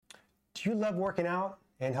Do you love working out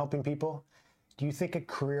and helping people? Do you think a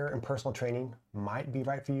career in personal training might be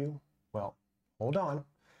right for you? Well, hold on.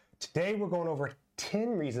 Today we're going over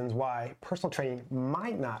 10 reasons why personal training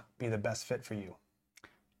might not be the best fit for you.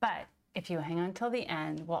 But if you hang on till the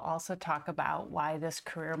end, we'll also talk about why this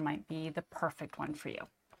career might be the perfect one for you.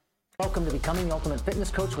 Welcome to Becoming the Ultimate Fitness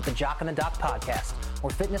Coach with the Jock and the Doc podcast, where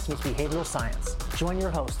fitness meets behavioral science. Join your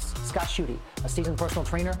hosts, Scott Schutte, a seasoned personal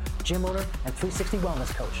trainer, gym owner, and 360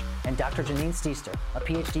 wellness coach, and Dr. Janine Steester, a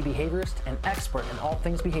PhD behaviorist and expert in all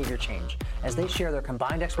things behavior change, as they share their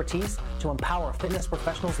combined expertise to empower fitness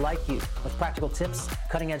professionals like you. With practical tips,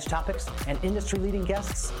 cutting-edge topics, and industry-leading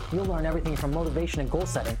guests, you'll learn everything from motivation and goal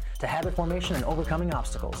setting to habit formation and overcoming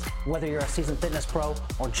obstacles. Whether you're a seasoned fitness pro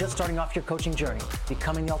or just starting off your coaching journey,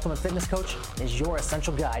 Becoming the Ultimate Fitness Coach is your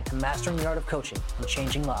essential guide to mastering the art of coaching and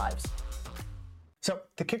changing lives. So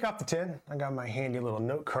to kick off the 10, I got my handy little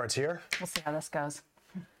note cards here. We'll see how this goes.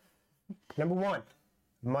 Number 1,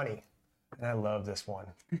 money. And I love this one.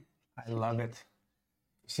 I love it.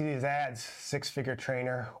 You see these ads, 6-figure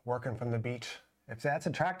trainer working from the beach. If that's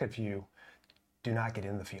attractive to you, do not get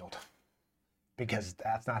in the field, because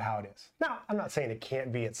that's not how it is. Now, I'm not saying it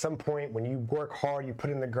can't be. At some point when you work hard, you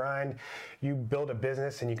put in the grind, you build a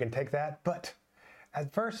business and you can take that. But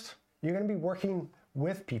at first, you're going to be working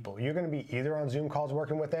with people. You're going to be either on Zoom calls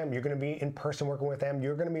working with them, you're going to be in person working with them,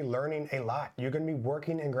 you're going to be learning a lot. You're going to be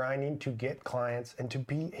working and grinding to get clients and to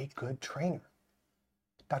be a good trainer.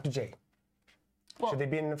 Dr. J, should they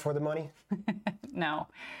be in it for the money? No.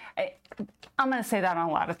 I'm going to say that on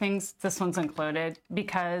a lot of things, this one's included,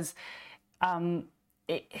 because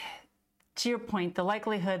to your point, the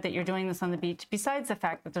likelihood that you're doing this on the beach, besides the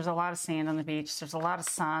fact that there's a lot of sand on the beach, there's a lot of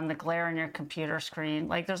sun, the glare on your computer screen,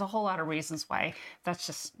 like there's a whole lot of reasons why that's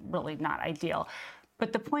just really not ideal.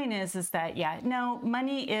 But the point is that,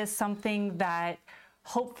 money is something that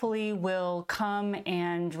hopefully will come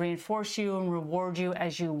and reinforce you and reward you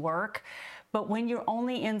as you work. But when you're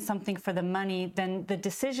only in something for the money, then the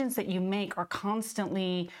decisions that you make are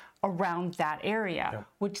constantly around that area,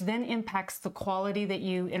 which then impacts the quality that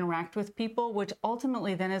you interact with people, which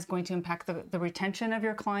ultimately then is going to impact the retention of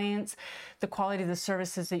your clients, the quality of the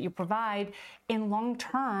services that you provide. In long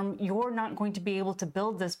term, you're not going to be able to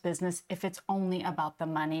build this business if it's only about the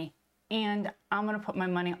money. And I'm going to put my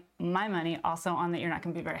money also on that you're not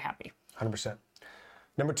going to be very happy. 100%.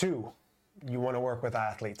 Number 2, you want to work with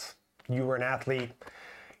athletes. You were an athlete.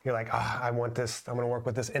 You're like, I want this. I'm going to work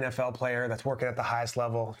with this NFL player that's working at the highest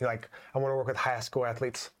level. You're like, I want to work with high school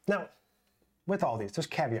athletes. Now, with all these, there's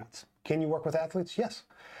caveats. Can you work with athletes? Yes.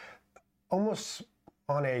 Almost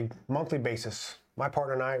on a monthly basis, my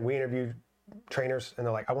partner and I, we interview trainers, and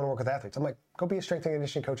they're like, I want to work with athletes. I'm like, go be a strength and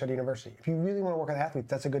conditioning coach at a university. If you really want to work with athletes,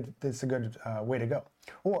 that's a good way to go.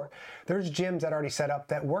 Or there's gyms that are already set up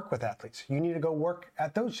that work with athletes. You need to go work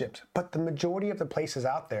at those gyms. But the majority of the places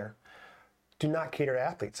out there do not cater to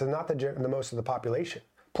athletes. They're not the most of the population.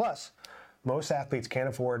 Plus, most athletes can't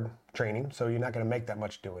afford training, so you're not going to make that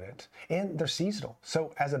much doing it. And they're seasonal.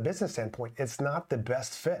 So as a business standpoint, it's not the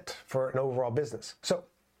best fit for an overall business. So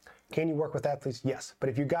can you work with athletes? Yes. But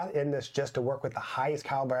if you got in this just to work with the highest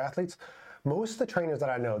caliber athletes, most of the trainers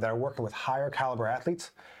that I know that are working with higher caliber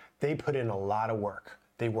athletes, they put in a lot of work.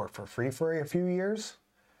 They work for free for a few years,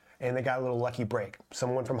 and they got a little lucky break.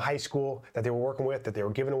 Someone from high school that they were working with, that they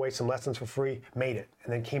were giving away some lessons for free, made it,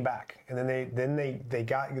 and then came back. And then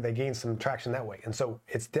they gained some traction that way. And so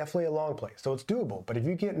it's definitely a long play. So it's doable. But if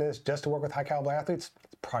you get in this just to work with high caliber athletes,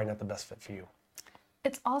 it's probably not the best fit for you.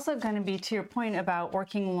 It's also going to be, to your point about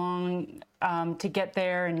working long to get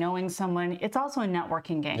there and knowing someone, it's also a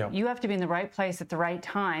networking game. Yep. You have to be in the right place at the right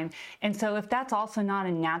time. And so if that's also not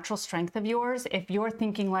a natural strength of yours, if you're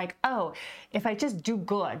thinking like, oh, if I just do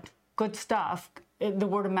good stuff, the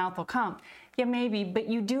word of mouth will come. Yeah, maybe, but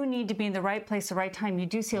you do need to be in the right place, the right time. You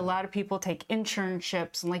do see a lot of people take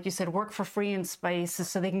internships and, like you said, work for free in spaces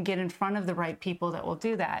so they can get in front of the right people that will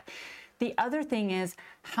do that. The other thing is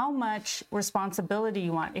how much responsibility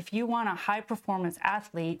you want. If you want a high-performance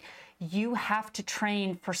athlete, you have to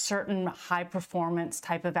train for certain high-performance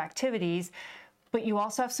type of activities, but you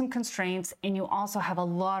also have some constraints, and you also have a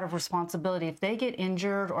lot of responsibility if they get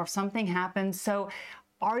injured or if something happens. So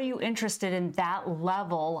are you interested in that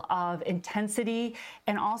level of intensity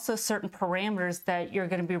and also certain parameters that you're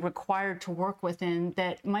going to be required to work within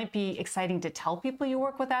that might be exciting to tell people you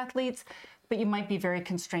work with athletes, but you might be very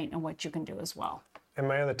constrained in what you can do as well. And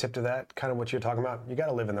my other tip to that, kind of what you're talking about, you got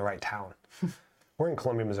to live in the right town. We're in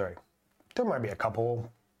Columbia, Missouri. There might be a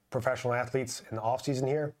couple professional athletes in the off season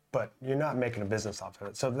here, but you're not making a business off of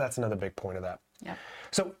it. So that's another big point of that. Yeah.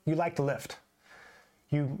 So you like to lift.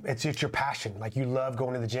 it's your passion. Like, you love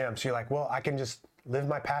going to the gym. So you're like, well, I can just live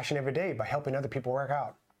my passion every day by helping other people work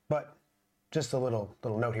out. But just a little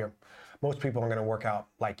note here. Most people aren't going to work out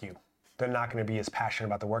like you. They're not going to be as passionate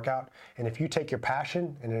about the workout. And if you take your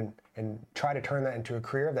passion and try to turn that into a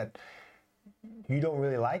career that you don't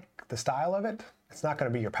really like the style of it, it's not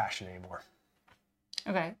going to be your passion anymore.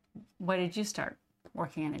 Okay. Why did you start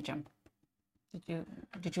working in a gym?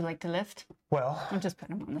 Did you like to lift? Well, I'm just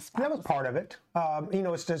putting them on the spot. that was part of it.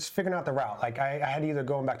 It's just figuring out the route. Like, I had either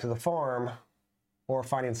going back to the farm or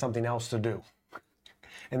finding something else to do.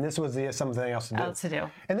 And this was something else to do.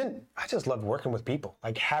 And then I just loved working with people,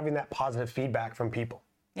 like having that positive feedback from people.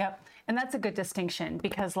 Yep. And that's a good distinction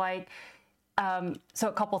because, so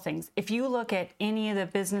a couple things. If you look at any of the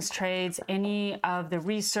business trades, any of the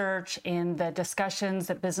research and the discussions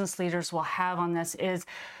that business leaders will have on this, is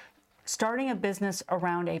starting a business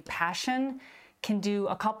around a passion can do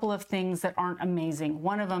a couple of things that aren't amazing.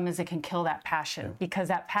 One of them is it can kill that passion, because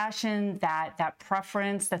that passion, that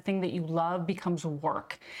preference, the thing that you love becomes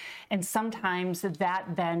work. And sometimes that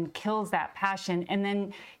then kills that passion, and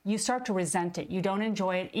then you start to resent it. You don't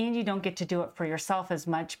enjoy it, and you don't get to do it for yourself as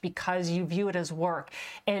much because you view it as work.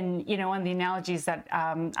 And, one of the analogies that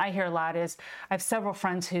I hear a lot is I have several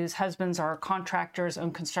friends whose husbands are contractors, own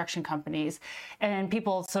construction companies, and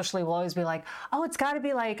people socially will always be like, oh, it's got to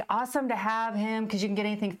be like awesome to have him because you can get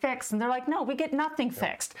anything fixed. And they're like, no, we get nothing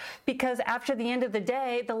fixed, because after the end of the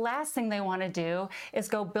day, the last thing they want to do is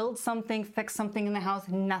go build something, fix something in the house,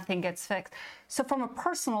 nothing gets fixed. So from a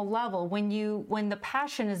personal level, when the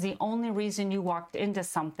passion is the only reason you walked into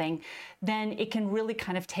something, then it can really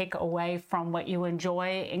kind of take away from what you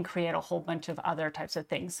enjoy and create a whole bunch of other types of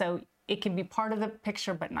things. So it can be part of the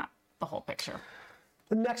picture, but not the whole picture.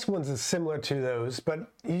 The next one's is similar to those,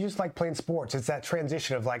 but you just like playing sports. It's that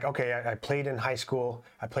transition of like, okay, I played in high school,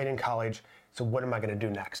 I played in college, so what am I going to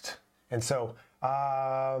do next? And so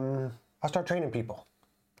I'll start training people.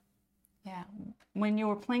 Yeah. When you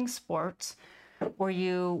were playing sports, were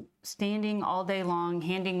you standing all day long,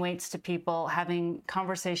 handing weights to people, having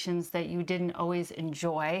conversations that you didn't always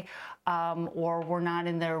enjoy, or were not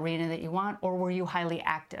in the arena that you want, or were you highly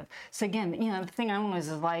active? So again, the thing I always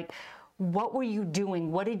is like, what were you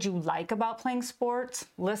doing? What did you like about playing sports?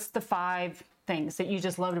 List the 5 things that you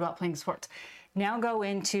just loved about playing sports. Now go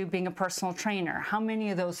into being a personal trainer. How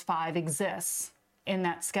many of those 5 exists in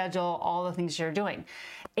that schedule, all the things you're doing?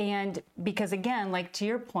 And because again, like to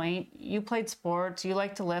your point, you played sports, you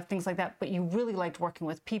like to lift, things like that, but you really liked working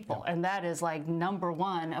with people. Yeah. And that is like number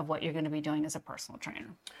 1 of what you're going to be doing as a personal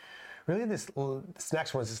trainer. Really, this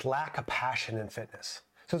next one is this lack of passion in fitness.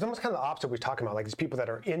 So it's almost kind of the opposite we're talking about, like these people that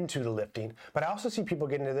are into the lifting. But I also see people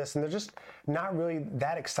get into this and they're just not really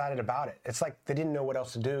that excited about it. It's like they didn't know what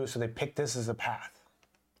else to do, so they picked this as a path.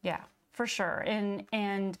 Yeah, for sure.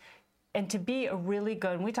 And to be a really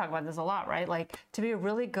good, and we talk about this a lot, right? Like to be a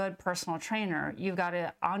really good personal trainer, you've got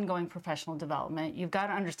to ongoing professional development. You've got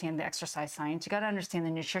to understand the exercise science. You've got to understand the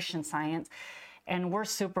nutrition science. And we're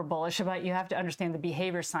super bullish about you have to understand the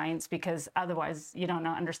behavior science, because otherwise you don't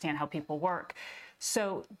understand how people work.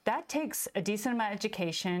 So that takes a decent amount of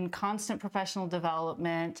education, constant professional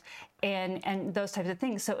development, and those types of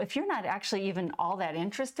things. So if you're not actually even all that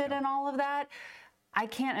interested in all of that, I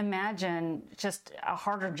can't imagine just a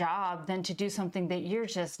harder job than to do something that you're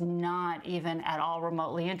just not even at all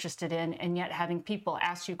remotely interested in, and yet having people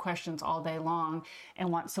ask you questions all day long and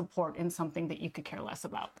want support in something that you could care less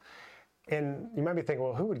about. And you might be thinking,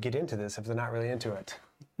 well, who would get into this if they're not really into it?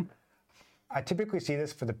 I typically see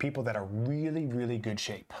this for the people that are really, really good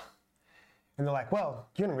shape. And they're like, well,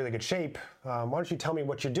 you're in really good shape. Why don't you tell me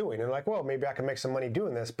what you're doing? And they're like, well, maybe I can make some money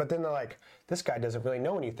doing this. But then they're like, this guy doesn't really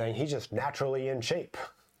know anything. He's just naturally in shape.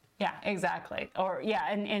 Yeah, exactly. Or yeah,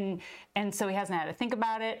 and so he hasn't had to think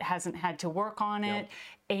about it, hasn't had to work on it,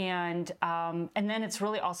 and then it's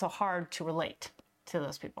really also hard to relate to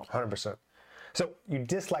those people. 100%. So you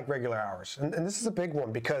dislike regular hours, and this is a big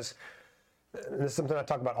one, because this is something I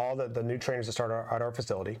talk about all the new trainers that start at our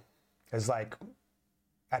facility. Is like,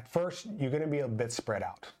 at first you're going to be a bit spread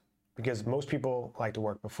out, because most people like to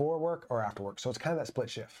work before work or after work, so it's kind of that split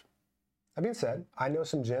shift. That being said, I know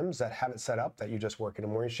some gyms that have it set up that you just work in a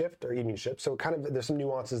morning shift or evening shift, so kind of there's some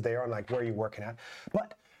nuances there on like where you're working at.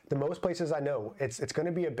 But the most places I know, it's going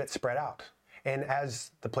to be a bit spread out. And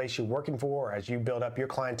as the place you're working for, as you build up your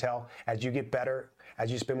clientele, as you get better,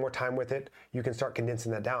 as you spend more time with it, you can start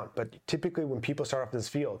condensing that down. But typically when people start off in this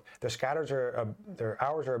field, their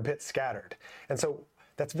hours are a bit scattered. And so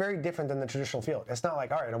that's very different than the traditional field. It's not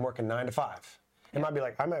like, all right, I'm working 9 to 5. It might be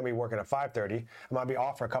like, I might be working at 5:30. I might be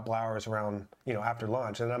off for a couple hours around, after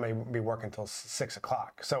lunch, and then I may be working until 6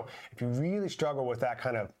 o'clock. So if you really struggle with that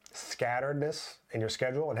kind of scatteredness in your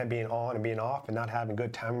schedule and being on and being off and not having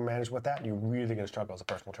good time management with that, you're really going to struggle as a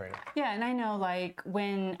personal trainer. Yeah, and I know, like,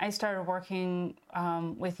 when I started working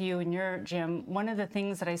with you in your gym, one of the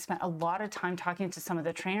things that I spent a lot of time talking to some of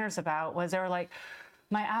the trainers about was they were like,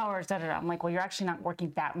 my hours, da-da-da. I'm like, well, you're actually not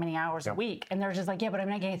working that many hours a week. And they're just like, yeah, but I'm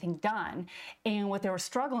not getting anything done. And what they were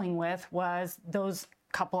struggling with was those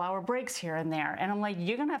couple-hour breaks here and there. And I'm like,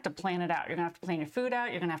 you're going to have to plan it out. You're going to have to plan your food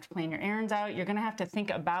out. You're going to have to plan your errands out. You're going to have to think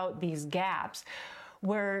about these gaps,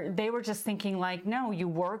 where they were just thinking like, no, you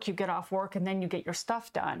work, you get off work, and then you get your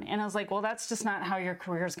stuff done. And I was like, well, that's just not how your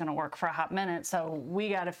career is going to work for a hot minute. So we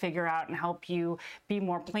got to figure out and help you be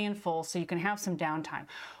more planful so you can have some downtime.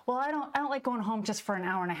 Well, I don't like going home just for an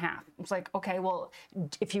hour and a half. It's like, okay, well,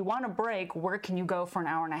 if you want a break, where can you go for an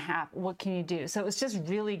hour and a half? What can you do? So it was just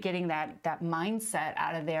really getting that mindset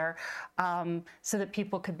out of there, so that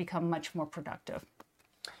people could become much more productive.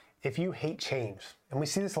 If you hate change, and we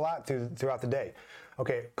see this a lot throughout the day.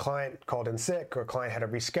 Okay, client called in sick, or client had to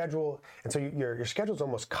reschedule, and so your schedule's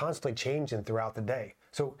almost constantly changing throughout the day.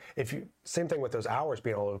 So same thing with those hours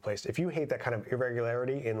being all over the place. If you hate that kind of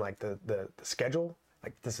irregularity in like the schedule,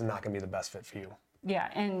 like this is not going to be the best fit for you. Yeah,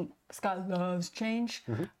 and Scott loves change.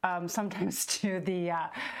 Sometimes to the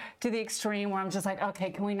extreme where I'm just like, okay,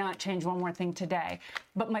 can we not change one more thing today?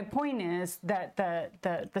 But my point is that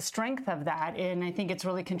the strength of that, and I think it's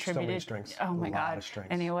really contributed. So many strengths. Oh my God.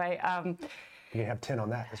 Anyway, you can have 10 on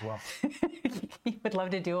that as well. He would love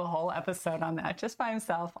to do a whole episode on that just by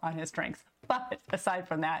himself on his strengths. But aside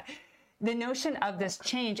from that, the notion of this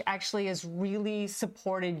change actually has really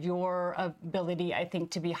supported your ability, I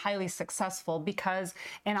think, to be highly successful because,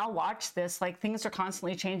 and I'll watch this, like things are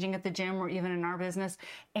constantly changing at the gym or even in our business.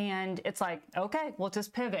 And it's like, okay, we'll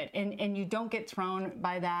just pivot. And you don't get thrown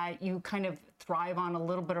by that. You kind of thrive on a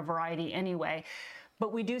little bit of variety anyway.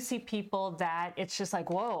 But we do see people that it's just like,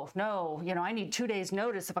 whoa, no, I need 2 days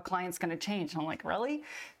notice if a client's going to change. And I'm like, really?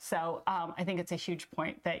 So I think it's a huge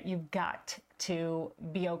point that you've got to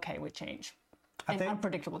be okay with change and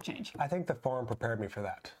unpredictable change. I think the farm prepared me for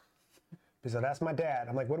that. Because I'd ask my dad,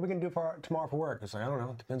 I'm like, what are we going to do tomorrow for work? It's like, I don't know.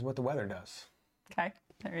 It depends what the weather does. Okay,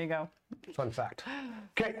 there you go. Fun fact.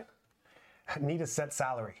 Okay, need a set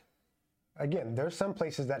salary. Again, there's some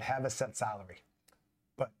places that have a set salary.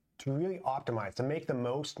 To really optimize, to make the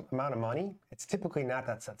most amount of money, it's typically not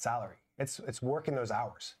that set salary. It's working those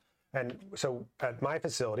hours. And so at my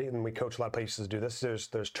facility, and we coach a lot of places to do this,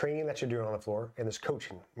 there's training that you're doing on the floor, and there's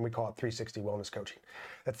coaching, and we call it 360 Wellness Coaching.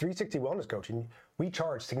 At 360 Wellness Coaching, we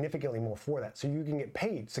charge significantly more for that, so you can get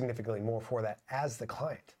paid significantly more for that as the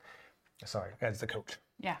client. Sorry, as the coach.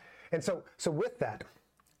 Yeah. And so with that,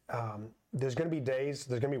 there's going to be days,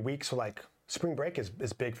 there's going to be weeks like, spring break is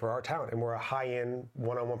big for our town, and we're a high-end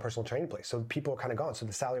one-on-one personal training place. So people are kind of gone. So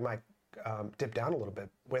the salary might dip down a little bit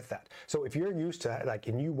with that. So if you're used to like,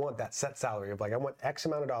 and you want that set salary of like, I want X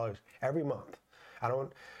amount of dollars every month. I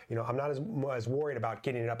don't, I'm not as worried about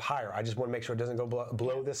getting it up higher. I just want to make sure it doesn't go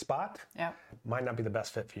below this spot. Yeah. Might not be the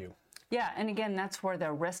best fit for you. Yeah, and again, that's where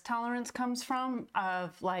the risk tolerance comes from,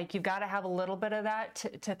 of like, you've got to have a little bit of that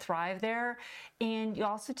to thrive there. And you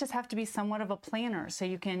also just have to be somewhat of a planner so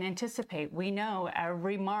you can anticipate. We know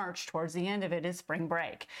every March towards the end of it is spring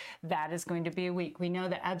break. That is going to be a week. We know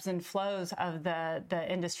the ebbs and flows of the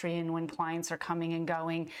industry and when clients are coming and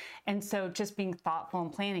going. And so just being thoughtful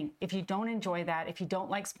and planning. If you don't enjoy that, if you don't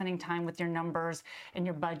like spending time with your numbers and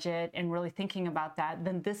your budget and really thinking about that,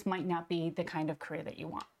 then this might not be the kind of career that you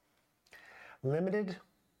want. Limited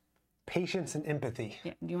patience and empathy.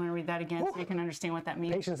 Yeah. Do you want to read that again so you can understand what that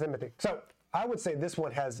means? Patience and empathy. So I would say this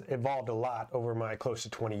one has evolved a lot over my close to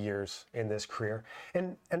 20 years in this career.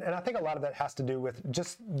 And I think a lot of that has to do with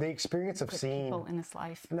just the experience of seeing people in this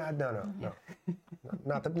life. No.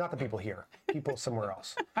 Not the people here. People somewhere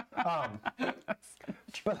else.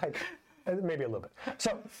 But like, maybe a little bit.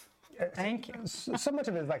 So thank you. So much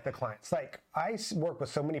of it is like the clients. Like I work with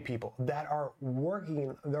so many people that are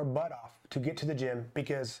working their butt off to get to the gym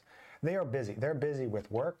because they are busy. They're busy with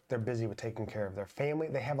work. They're busy with taking care of their family.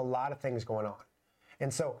 They have a lot of things going on.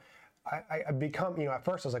 And so I become, at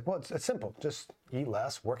first I was like, well, it's simple. Just eat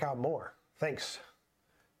less, work out more. Thanks,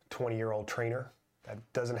 20-year-old trainer that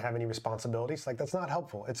doesn't have any responsibilities. Like that's not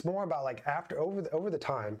helpful. It's more about like over the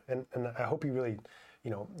time, and I hope you really,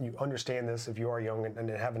 you understand this if you are young and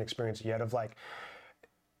haven't experienced it yet, of like,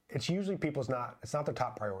 it's usually it's not their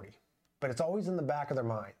top priority, but it's always in the back of their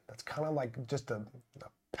mind. That's kind of like just a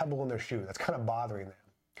pebble in their shoe that's kind of bothering them.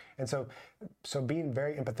 And so being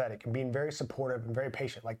very empathetic and being very supportive and very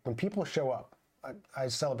patient, like when people show up I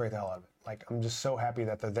celebrate the hell out of it. Like, I'm just so happy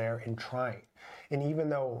that they're there and trying. And even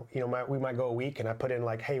though, we might go a week and I put in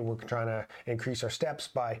like, hey, we're trying to increase our steps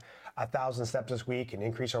by 1,000 steps this week and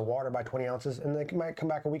increase our water by 20 ounces. And they might come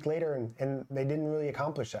back a week later and they didn't really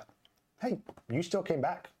accomplish that. Hey, you still came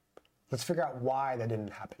back. Let's figure out why that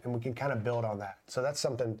didn't happen. And we can kind of build on that. So that's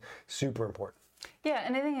something super important. Yeah,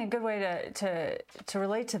 and I think a good way to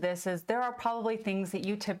relate to this is there are probably things that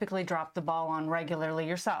you typically drop the ball on regularly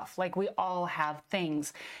yourself. Like, we all have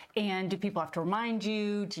things. And do people have to remind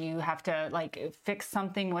you? Do you have to like fix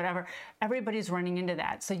something, whatever? Everybody's running into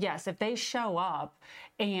that. So yes, if they show up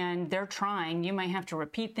and they're trying, you might have to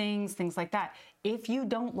repeat things like that. If you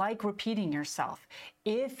don't like repeating yourself,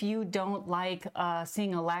 if you don't like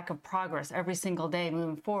seeing a lack of progress every single day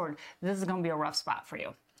moving forward, this is going to be a rough spot for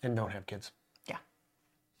you. And don't have kids. Yeah.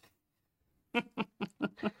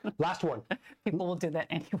 Last one. People will do that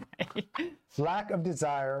anyway. Lack of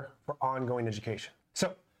desire for ongoing education.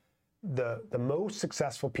 So the most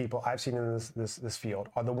successful people I've seen in this field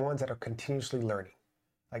are the ones that are continuously learning.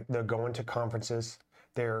 Like, they're going to conferences,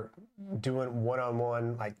 they're doing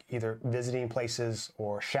one-on-one, like either visiting places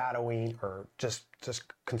or shadowing or just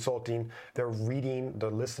consulting. They're reading,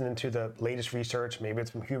 they're listening to the latest research, maybe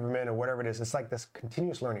it's from Huberman or whatever it is. It's like this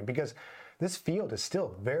continuous learning because this field is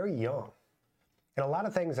still very young. And a lot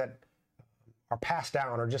of things that are passed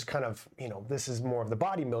down are just kind of, this is more of the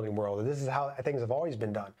bodybuilding world, or this is how things have always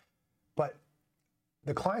been done. But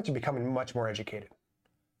the clients are becoming much more educated.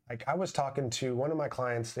 Like, I was talking to one of my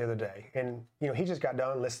clients the other day, and he just got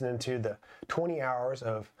done listening to the 20 hours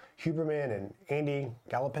of Huberman and Andy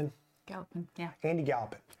Galopin. Andy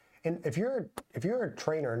Galopin. And if you're a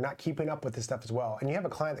trainer not keeping up with this stuff as well, and you have a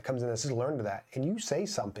client that comes in and says, learn to that, and you say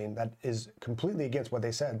something that is completely against what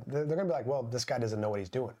they said, they're going to be like, well, this guy doesn't know what he's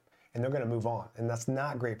doing. And they're going to move on. And that's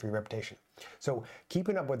not great for your reputation. So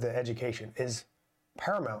keeping up with the education is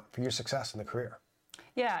paramount for your success in the career.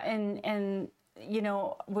 Yeah, and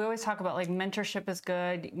we always talk about like mentorship is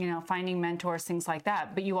good, finding mentors, things like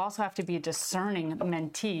that. But you also have to be a discerning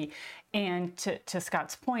mentee. And to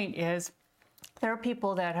Scott's point is, there are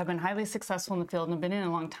people that have been highly successful in the field and have been in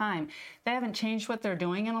a long time. They haven't changed what they're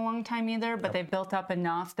doing in a long time either, but they've built up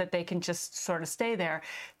enough that they can just sort of stay there.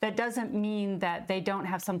 That doesn't mean that they don't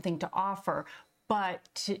have something to offer,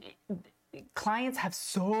 but clients have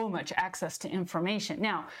so much access to information.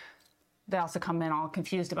 Now, they also come in all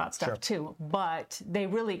confused about stuff too, but they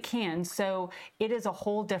really can. So it is a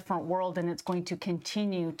whole different world, and it's going to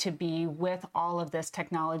continue to be with all of this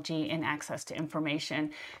technology and access to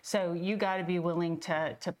information. So you got to be willing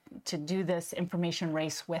to do this information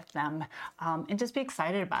race with them, and just be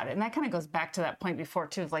excited about it. And that kind of goes back to that point before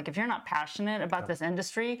too. Like, if you're not passionate about this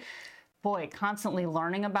industry, boy, constantly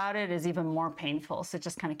learning about it is even more painful. So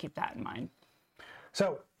just kind of keep that in mind.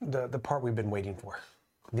 So the part we've been waiting for.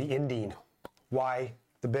 The ending, why,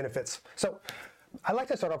 the benefits. So I like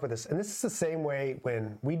to start off with this, and this is the same way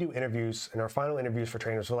when we do interviews, and our final interviews for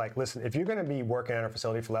trainers, we're like, listen, if you're going to be working at our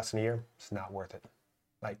facility for less than a year, it's not worth it.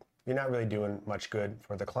 Like, you're not really doing much good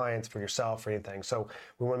for the clients, for yourself, for anything. So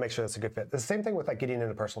we want to make sure that's a good fit. It's the same thing with like getting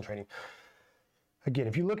into personal training. Again,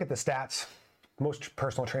 if you look at the stats, most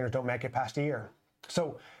personal trainers don't make it past a year.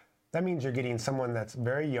 So that means you're getting someone that's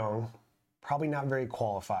very young, probably not very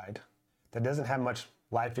qualified, that doesn't have much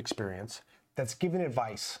life experience, that's giving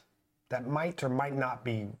advice that might or might not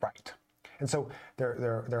be right. And so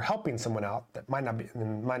they're helping someone out that might not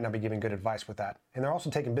be giving good advice with that. And they're also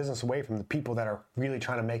taking business away from the people that are really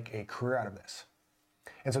trying to make a career out of this.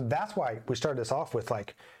 And so that's why we started this off with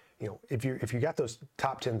like, if you got those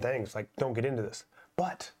top 10 things, like, don't get into this.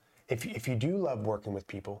 But if you do love working with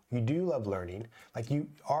people, you do love learning, like you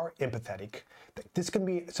are empathetic, this can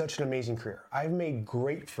be such an amazing career. I've made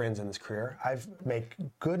great friends in this career. I've made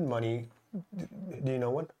good money. Do you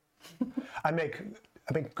know one? I make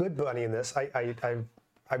good money in this.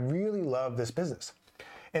 I really love this business.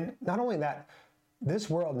 And not only that, this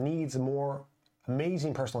world needs more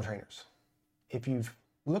amazing personal trainers. If you've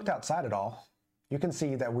looked outside at all, you can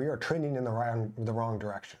see that we are trending in the wrong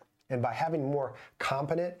direction. And by having more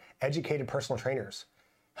competent, educated personal trainers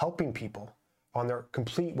helping people on their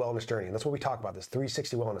complete wellness journey, and that's what we talk about, this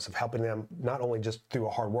 360 wellness of helping them not only just through a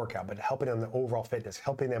hard workout, but helping them the overall fitness,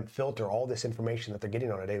 helping them filter all this information that they're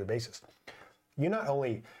getting on a daily basis. You not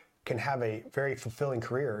only can have a very fulfilling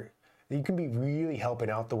career, you can be really helping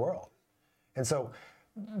out the world. And so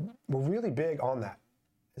we're really big on that,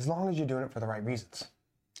 as long as you're doing it for the right reasons.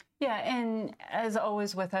 Yeah, and as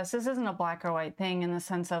always with us, this isn't a black or white thing in the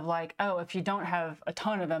sense of like, oh, if you don't have a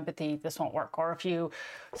ton of empathy, this won't work. Or if you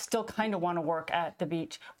still kind of want to work at the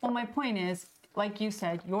beach. Well, my point is, like you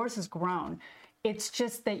said, yours has grown. It's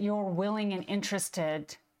just that you're willing and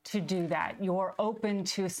interested to do that. You're open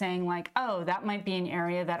to saying like, oh, that might be an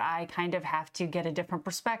area that I kind of have to get a different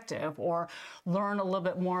perspective or learn a little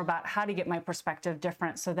bit more about how to get my perspective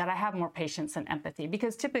different so that I have more patience and empathy.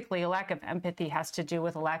 Because typically a lack of empathy has to do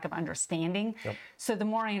with a lack of understanding. Yep. So the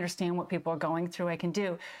more I understand what people are going through, I can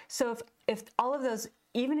do. So if all of those,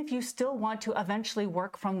 even if you still want to eventually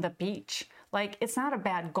work from the beach, like it's not a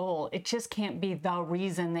bad goal. It just can't be the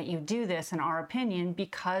reason that you do this, in our opinion,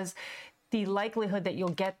 because the likelihood that you'll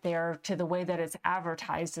get there to the way that it's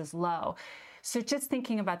advertised is low. So just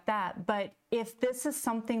thinking about that. But if this is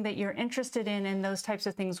something that you're interested in and those types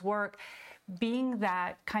of things work, being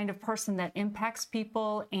that kind of person that impacts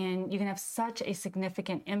people, and you can have such a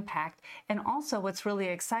significant impact. And also what's really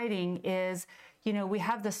exciting is, you know, we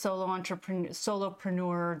have the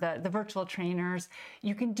solopreneur, the virtual trainers.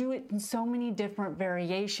 You can do it in so many different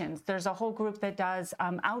variations. There's a whole group that does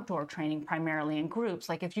outdoor training primarily in groups.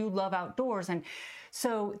 Like if you love outdoors, and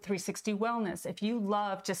so 360 Wellness, if you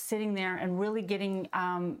love just sitting there and really getting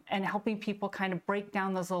and helping people kind of break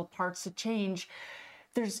down those little parts of change,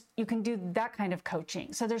 you can do that kind of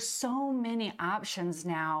coaching. So there's so many options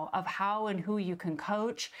now of how and who you can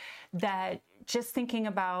coach, that just thinking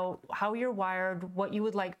about how you're wired, what you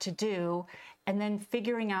would like to do, and then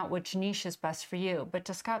figuring out which niche is best for you. But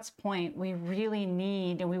to Scott's point, we really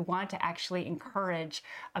need and we want to actually encourage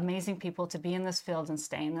amazing people to be in this field and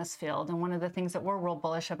stay in this field. And one of the things that we're real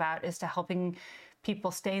bullish about is to helping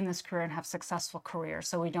people stay in this career and have successful careers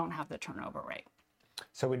so we don't have the turnover rate.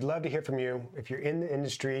 So we'd love to hear from you. If you're in the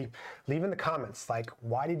industry, leave in the comments, like,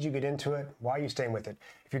 why did you get into it? Why are you staying with it?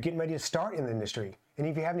 If you're getting ready to start in the industry, and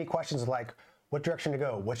if you have any questions like, what direction to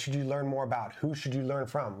go? What should you learn more about? Who should you learn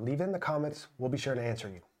from? Leave it in the comments. We'll be sure to answer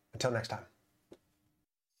you. Until next time.